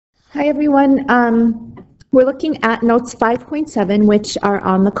Hi, everyone. We're looking at notes 5.7, which are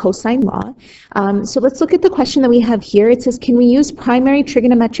on the cosine law. So let's look at the question that we have here. It says, can we use primary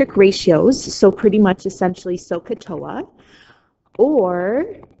trigonometric ratios, so pretty much essentially SOHCAHTOA,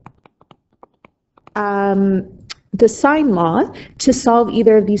 or the sine law to solve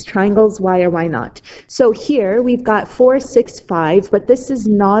either of these triangles, why or why not? So here we've got 4, 6, 5, but this is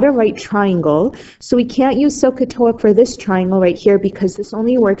not a right triangle, so we can't use SOHCAHTOA for this triangle right here because this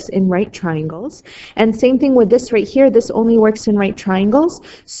only works in right triangles. And same thing with this right here, this only works in right triangles,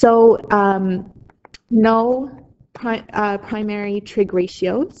 so no primary trig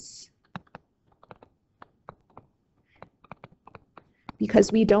ratios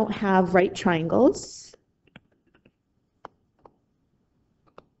because we don't have right triangles.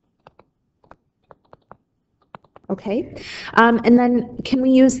 Okay, and then can we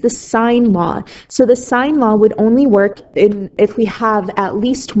use the sine law? So the sine law would only work if we have at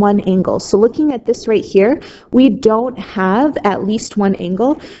least one angle. So looking at this right here, we don't have at least one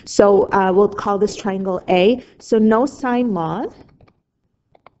angle. So we'll call this triangle A. So no sine law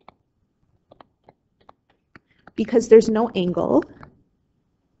because there's no angle.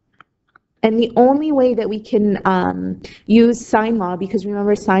 And the only way that we can use sine law, because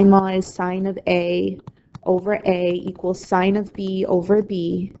remember sine law is sine of A over A equals sine of B over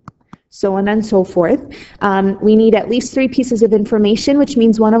B, so on and so forth. We need at least 3 pieces of information, which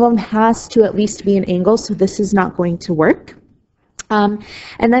means one of them has to at least be an angle, so this is not going to work. And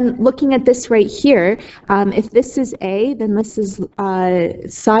then looking at this right here, if this is A, then this is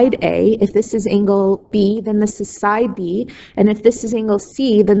side A. If this is angle B, then this is side B. And if this is angle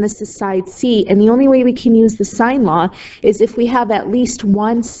C, then this is side C. And the only way we can use the sine law is if we have at least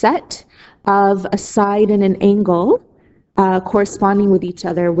one set of a side and an angle corresponding with each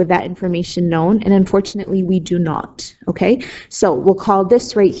other with that information known, and unfortunately we do not. Okay, so we'll call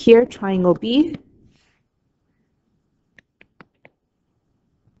this right here triangle B.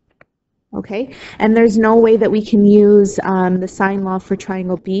 Okay, and there's no way that we can use the sine law for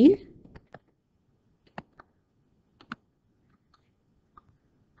triangle B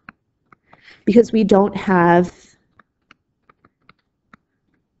because we don't have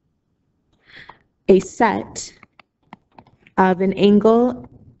a set of an angle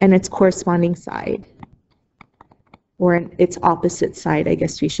and its corresponding side, or its opposite side, I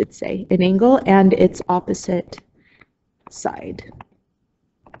guess we should say. An angle and its opposite side.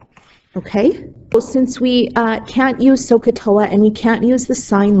 Okay, so since we can't use SOHCAHTOA and we can't use the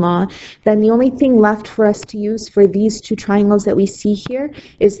sine law, then the only thing left for us to use for these two triangles that we see here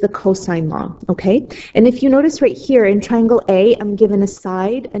is the cosine law. Okay, and if you notice right here in triangle A, I'm given a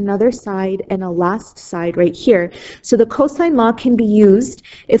side, another side, and a last side right here. So the cosine law can be used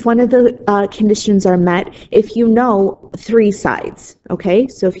if one of the conditions are met, if you know 3 sides. Okay,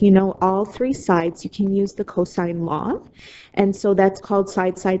 so if you know all 3 sides, you can use the cosine law. And so that's called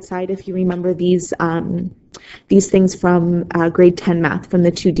side, side, side, if you remember these things from grade 10 math from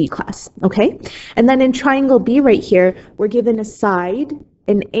the 2D class, okay? And then in triangle B right here, we're given a side,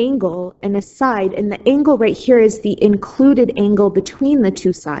 an angle, and a side, and the angle right here is the included angle between the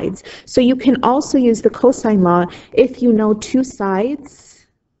 2 sides. So you can also use the cosine law if you know 2 sides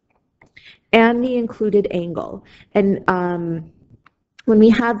and the included angle. And when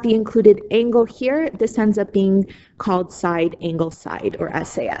we have the included angle here, this ends up being called side angle side, or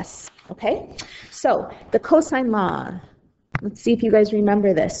SAS. Okay, so the cosine law, let's see if you guys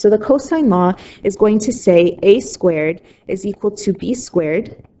remember this. So the cosine law is going to say a squared is equal to b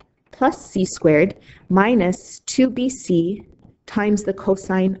squared plus c squared minus 2bc times the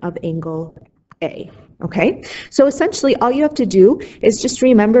cosine of angle A. Okay, so essentially all you have to do is just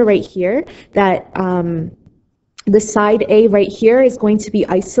remember right here that the side A right here is going to be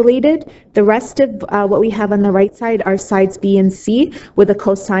isolated. The rest of what we have on the right side are sides B and C with a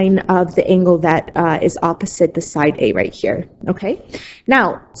cosine of the angle that is opposite the side A right here. Okay.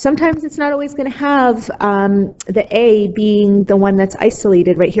 Now, sometimes it's not always going to have the A being the one that's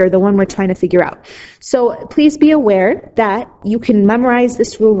isolated right here, the one we're trying to figure out. So please be aware that you can memorize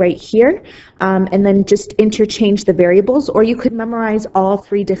this rule right here and then just interchange the variables, or you could memorize all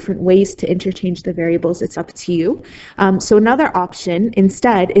 3 different ways to interchange the variables. It's up to you. So another option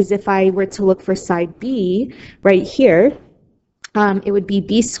instead is if I were to look for side B right here, it would be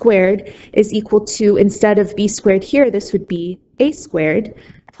b squared is equal to, instead of b squared here, this would be a squared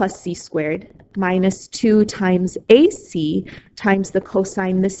plus c squared minus 2 times AC times the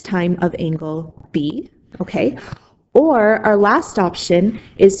cosine, this time of angle B, okay? Or our last option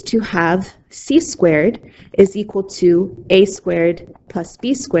is to have c squared is equal to a squared plus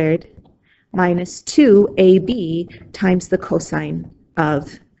b squared minus 2ab times the cosine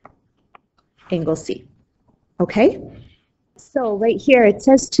of angle C. Okay? So right here, it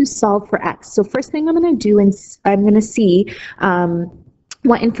says to solve for x. So first thing I'm going to do is I'm going to see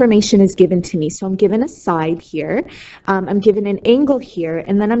what information is given to me. So I'm given a side here, I'm given an angle here,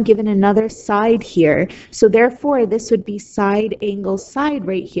 and then I'm given another side here. So therefore, this would be side, angle, side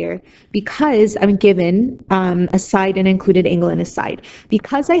right here, because I'm given a side, an included angle, and a side.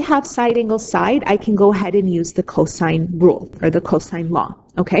 Because I have side, angle, side, I can go ahead and use the cosine rule, or the cosine law.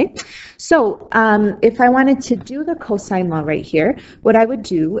 Okay, so if I wanted to do the cosine law right here, what I would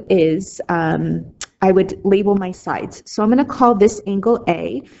do is I would label my sides. So I'm going to call this angle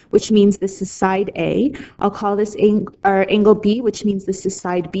A, which means this is side A. I'll call this angle B, which means this is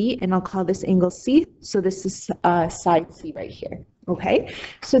side B, and I'll call this angle C. So this is side C right here. Okay,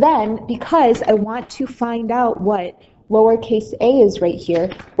 so then because I want to find out what lowercase a is right here,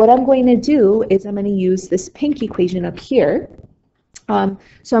 what I'm going to do is I'm going to use this pink equation up here.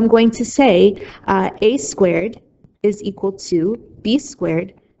 So I'm going to say a squared is equal to b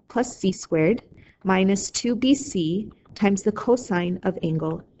squared plus c squared minus 2bc times the cosine of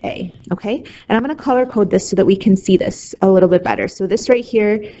angle A, okay? And I'm going to color code this so that we can see this a little bit better. So this right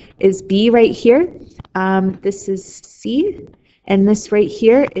here is B right here, this is C, and this right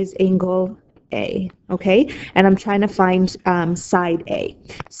here is angle A, okay? And I'm trying to find side A.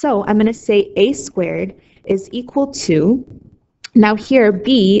 So I'm going to say a squared is equal to, now here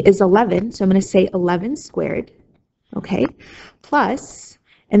B is 11, so I'm going to say 11 squared, okay, plus,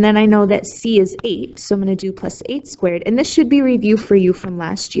 and then I know that C is 8, so I'm going to do plus 8 squared, and this should be review for you from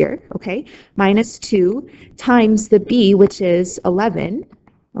last year, okay, minus 2 times the B, which is 11,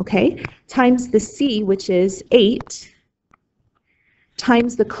 okay, times the C, which is 8,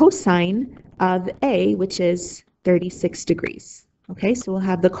 times the cosine of A, which is 36 degrees, okay, so we'll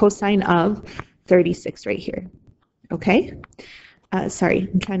have the cosine of 36 right here, okay. Sorry,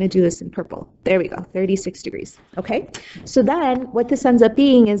 I'm trying to do this in purple. There we go, 36 degrees, okay? So then what this ends up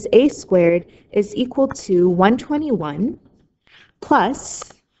being is a squared is equal to 121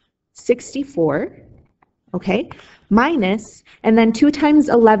 plus 64, okay, minus, and then 2 times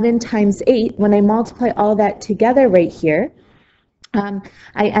 11 times 8, when I multiply all that together right here, I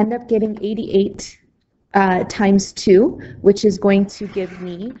end up getting 88 times 2, which is going to give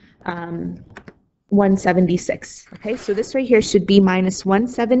me 176. Okay, so this right here should be minus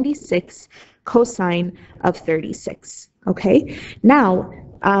 176 cosine of 36. Okay, now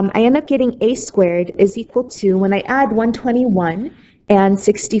I end up getting a squared is equal to, when I add 121 and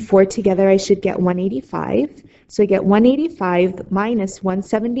 64 together, I should get 185. So I get 185 minus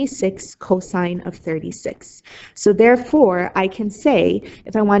 176 cosine of 36. So therefore, I can say,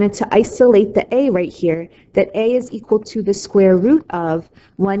 if I wanted to isolate the a right here, that a is equal to the square root of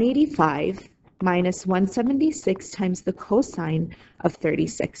 185 minus 176 times the cosine of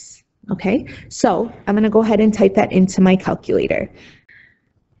 36. Okay, so I'm going to go ahead and type that into my calculator.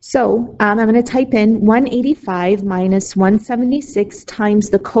 So I'm going to type in 185 minus 176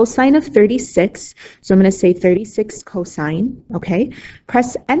 times the cosine of 36. So I'm going to say 36 cosine, okay?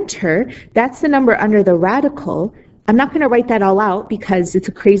 Press enter. That's the number under the radical. I'm not going to write that all out because it's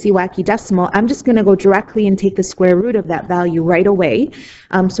a crazy wacky decimal. I'm just going to go directly and take the square root of that value right away,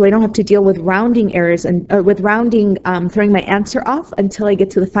 so I don't have to deal with rounding errors and with rounding, throwing my answer off until I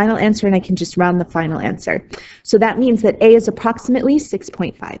get to the final answer, and I can just round the final answer. So that means that a is approximately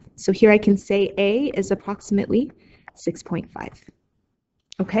 6.5. So here I can say a is approximately 6.5.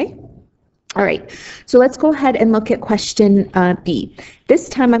 Okay? All right, so let's go ahead and look at question B. This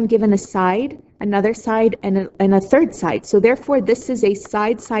time I'm given a side, another side, and a third side. So therefore, this is a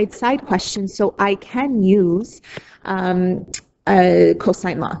side, side, side question, so I can use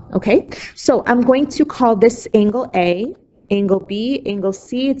cosine law, okay? So I'm going to call this angle A, angle B, angle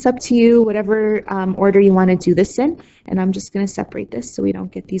C. It's up to you, whatever order you want to do this in. And I'm just going to separate this so we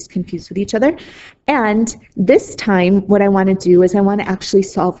don't get these confused with each other. And this time, what I want to do is I want to actually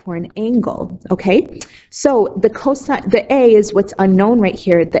solve for an angle, okay? So the cosine, the A is what's unknown right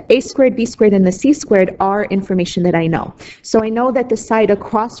here. The A squared, B squared, and the C squared are information that I know. So I know that the side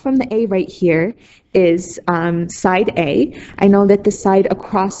across from the A right here is side A. I know that the side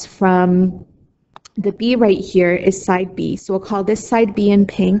across from the B right here is side B, so we'll call this side B in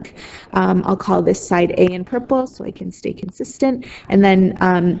pink. I'll call this side A in purple so I can stay consistent. And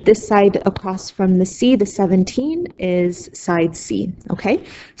then this side across from the C, the 17, is side C, okay?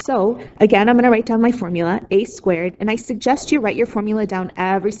 So again, I'm going to write down my formula, a squared, and I suggest you write your formula down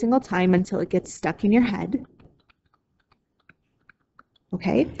every single time until it gets stuck in your head.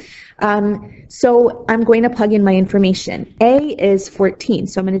 Okay, so I'm going to plug in my information. A is 14,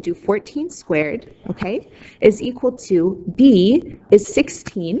 so I'm going to do 14 squared, okay, is equal to B is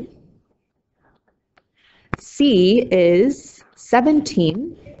 16 C is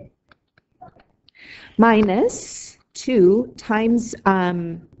 17 minus 2 times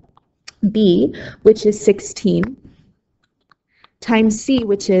B, which is 16, times C,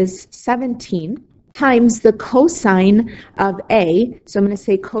 which is 17, times the cosine of A. So I'm going to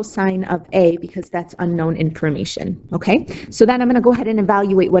say cosine of A because that's unknown information, okay? So then I'm going to go ahead and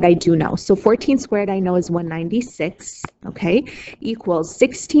evaluate what I do know. So 14 squared I know is 196, okay? Equals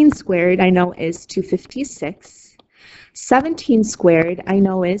 16 squared I know is 256. 17 squared I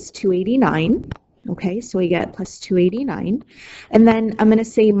know is 289. Okay, so we get plus 289. And then I'm going to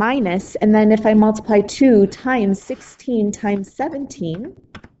say minus, and then if I multiply 2 times 16 times 17,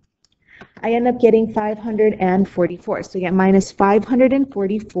 I end up getting 544. So I get minus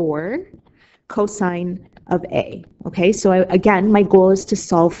 544 cosine of A. Okay, so again, my goal is to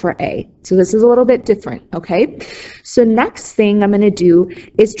solve for A. So this is a little bit different, okay? So next thing I'm going to do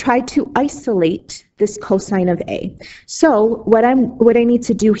is try to isolate this cosine of A. So what I need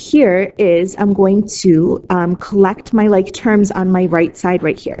to do here is I'm going to collect my like terms on my right side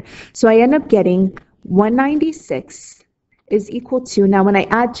right here. So I end up getting 196 is equal to, now when I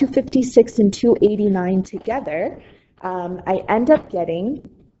add 256 and 289 together, I end up getting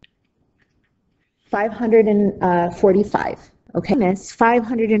 545, okay? Minus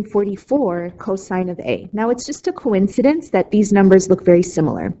 544 cosine of A. Now it's just a coincidence that these numbers look very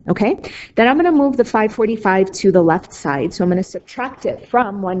similar, okay? Then I'm going to move the 545 to the left side, so I'm going to subtract it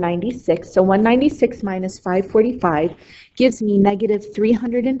from 196. So 196 minus 545 gives me negative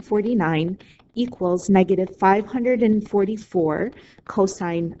 349 equals negative 544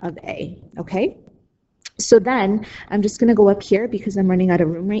 cosine of A, okay? So then I'm just going to go up here because I'm running out of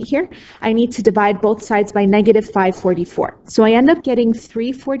room right here. I need to divide both sides by negative 544. So I end up getting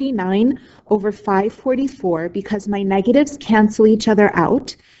 349 over 544 because my negatives cancel each other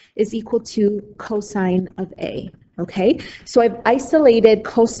out is equal to cosine of A. Okay, so I've isolated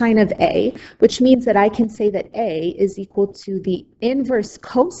cosine of A, which means that I can say that A is equal to the inverse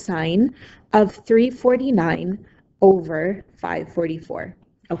cosine of 349 over 544.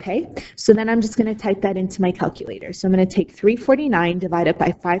 Okay, so then I'm just going to type that into my calculator. So I'm going to take 349 divided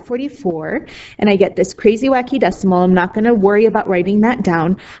by 544, and I get this crazy wacky decimal. I'm not going to worry about writing that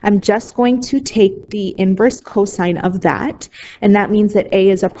down. I'm just going to take the inverse cosine of that, and that means that A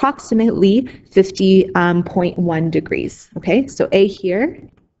is approximately 50.1 degrees. Okay, so A here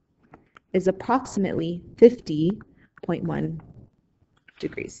is approximately 50.1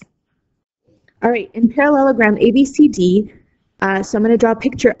 degrees. All right, in parallelogram ABCD, so I'm going to draw a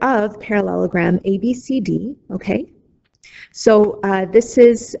picture of parallelogram ABCD, okay? So this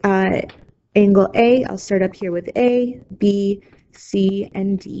is angle A. I'll start up here with A, B, C,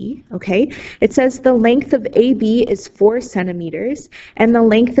 and D, okay? It says the length of AB is 4 centimeters, and the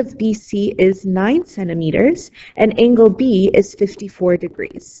length of BC is 9 centimeters, and angle B is 54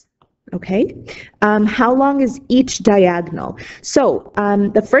 degrees. Okay, how long is each diagonal? So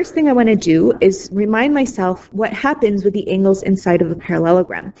the first thing I want to do is remind myself what happens with the angles inside of a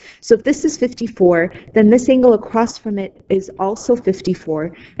parallelogram. So if this is 54, then this angle across from it is also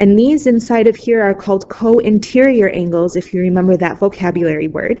 54, and these inside of here are called co-interior angles, if you remember that vocabulary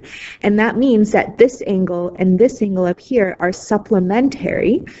word, and that means that this angle and this angle up here are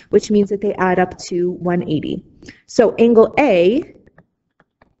supplementary, which means that they add up to 180. So angle A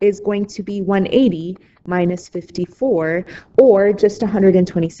is going to be 180 minus 54, or just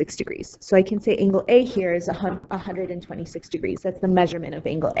 126 degrees. So I can say angle A here is 126 degrees. That's the measurement of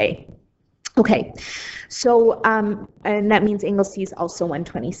angle A. Okay, so, and that means angle C is also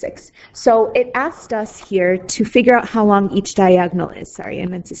 126. So it asked us here to figure out how long each diagonal is. Sorry, I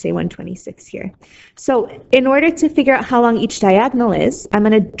meant to say 126 here. So in order to figure out how long each diagonal is, I'm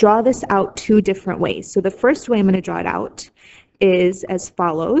going to draw this out 2 different ways. So the first way I'm going to draw it out is as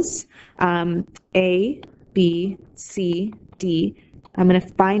follows, A, B, C, D. I'm going to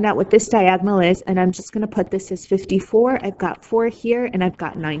find out what this diagonal is, and I'm just going to put this as 54. I've got 4 here, and I've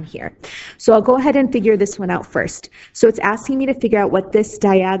got 9 here. So I'll go ahead and figure this one out first. So it's asking me to figure out what this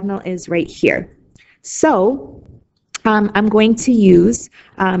diagonal is right here. So I'm going to use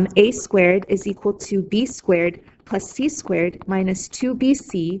A squared is equal to B squared plus C squared minus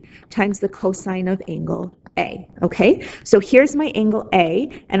 2BC times the cosine of angle A, okay? So here's my angle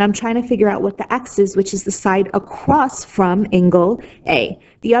A, and I'm trying to figure out what the x is, which is the side across from angle A.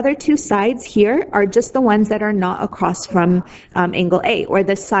 The other 2 sides here are just the ones that are not across from angle A, or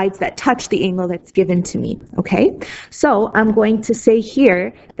the sides that touch the angle that's given to me, okay? So I'm going to say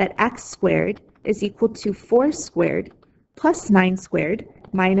here that x squared is equal to 4 squared plus 9 squared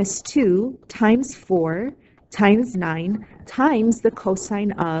minus 2 times 4 times 9 times the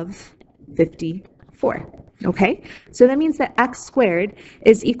cosine of 54. Okay, so that means that x squared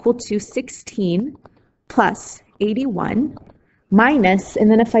is equal to 16 plus 81 minus,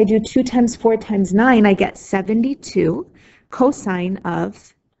 and then if I do 2 times 4 times 9, I get 72 cosine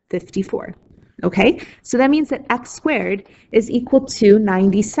of 54. Okay, so that means that x squared is equal to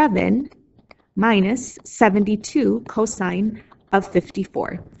 97 minus 72 cosine of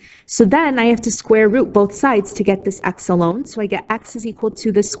 54. So then I have to square root both sides to get this x alone. So I get x is equal to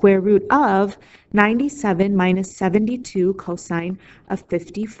the square root of 97 minus 72 cosine of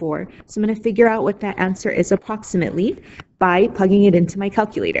 54. So I'm going to figure out what that answer is approximately by plugging it into my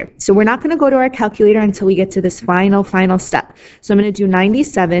calculator. So we're not going to go to our calculator until we get to this final step. So I'm going to do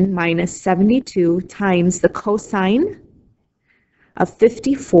 97 minus 72 times the cosine of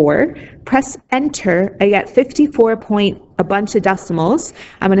 54, press enter, I get 54 point a bunch of decimals.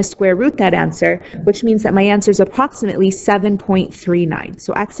 I'm going to square root that answer, which means that my answer is approximately 7.39.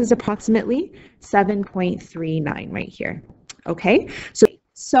 So x is approximately 7.39 right here. Okay,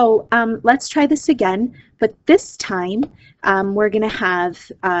 so let's try this again, but this time we're going to have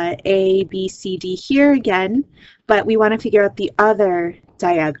A, B, C, D here again, but we want to figure out the other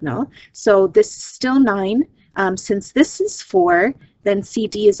diagonal. So this is still 9. Since this is 4, then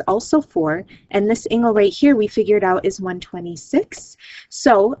CD is also 4, and this angle right here we figured out is 126.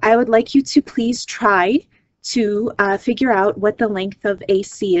 So I would like you to please try to figure out what the length of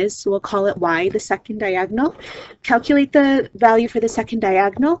AC is. So we'll call it Y, the second diagonal. Calculate the value for the second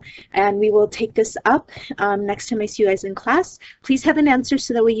diagonal, and we will take this up next time I see you guys in class. Please have an answer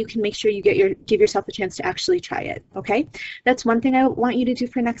so that way you can make sure you give yourself a chance to actually try it, okay? That's one thing I want you to do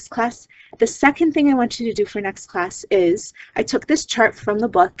for next class. The second thing I want you to do for next class is, I took this chart from the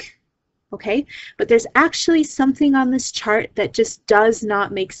book, okay? But there's actually something on this chart that just does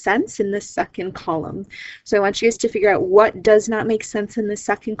not make sense in this second column. So I want you guys to figure out what does not make sense in this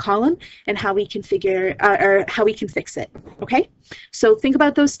second column and how we can figure, or how we can fix it, okay? So think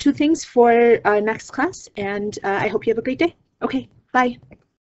about those two things for next class, and I hope you have a great day. Okay, bye.